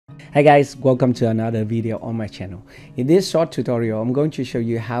Hi guys, welcome to another video on my channel. In this short tutorial, I'm going to show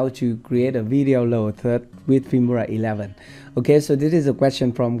you how to create a video lower third with Filmora 11. Okay, so this is a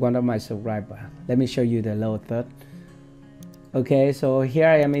question from one of my subscribers. Let me show you the lower third. Okay, so here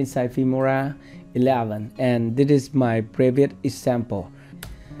I am inside Filmora 11 and this is my previous example.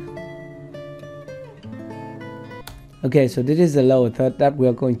 Okay, so this is the lower third that we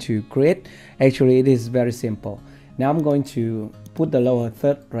are going to create. Actually, it is very simple. Now I'm going to put the lower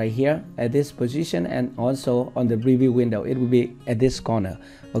third right here at this position, and also on the preview window it will be at this corner.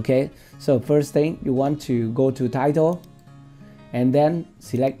 Okay, so first thing, you want to go to title and then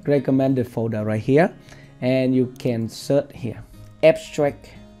select recommended folder right here, and you can search here abstract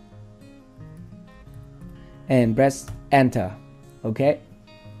and press enter. Okay,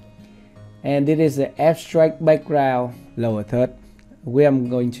 and this is the abstract background lower third we am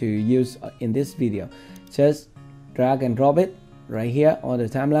going to use in this video. Just drag and drop it right here on the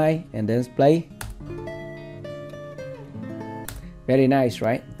timeline and then play. Very nice,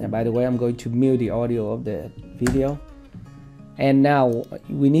 right? And by the way, I'm going to mute the audio of the video. And now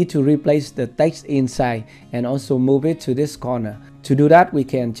we need to replace the text inside and also move it to this corner. To do that, we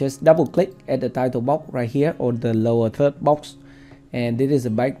can just double click at the title box right here, or the lower third box, and this is the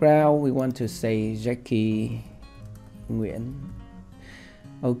background. We want to say Jackie Nguyen.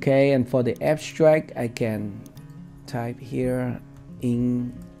 Okay, and for the abstract, I can type here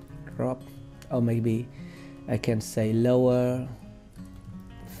in drop, or maybe I can say lower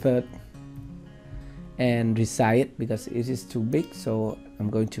third and resize it because it is too big, so I'm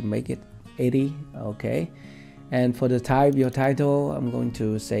going to make it 80. Okay, and for the type, your title, I'm going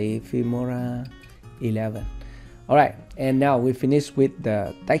to say Filmora 11. All right, and now we finish with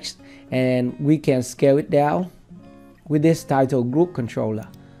the text, and we can scale it down with this title group controller.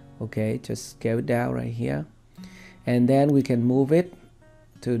 Okay, just scale it down right here, and then we can move it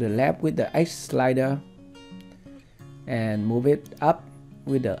to the left with the X slider and move it up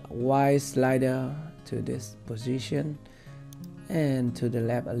with the Y slider to this position, and to the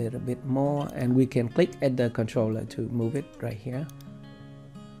left a little bit more, and we can click at the controller to move it right here.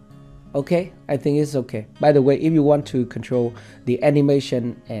 Okay, I think it's okay. By the way, if you want to control the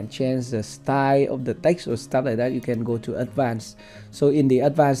animation and change the style of the text or stuff like that, you can go to advanced. So in the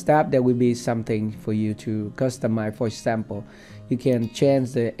advanced tab, there will be something for you to customize. For example, you can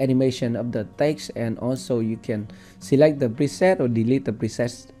change the animation of the text, and also you can select the preset or delete the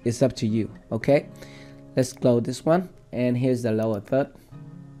presets. It's up to you. Okay, let's close this one, and here's the lower third.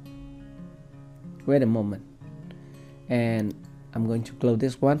 Wait a moment, and I'm going to close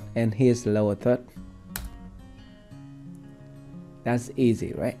this one, and here's the lower third. That's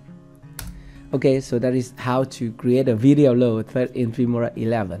easy, right? Okay, so that is how to create a video lower third in Filmora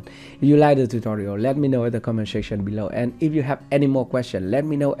 11. If you like the tutorial, let me know at the comment section below, and if you have any more questions, let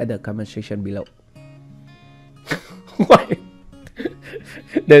me know at the comment section below. Why?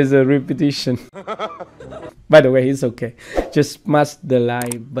 There's a repetition. By the way, it's okay. Just smash the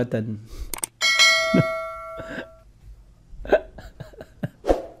like button.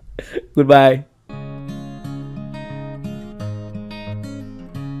 Goodbye.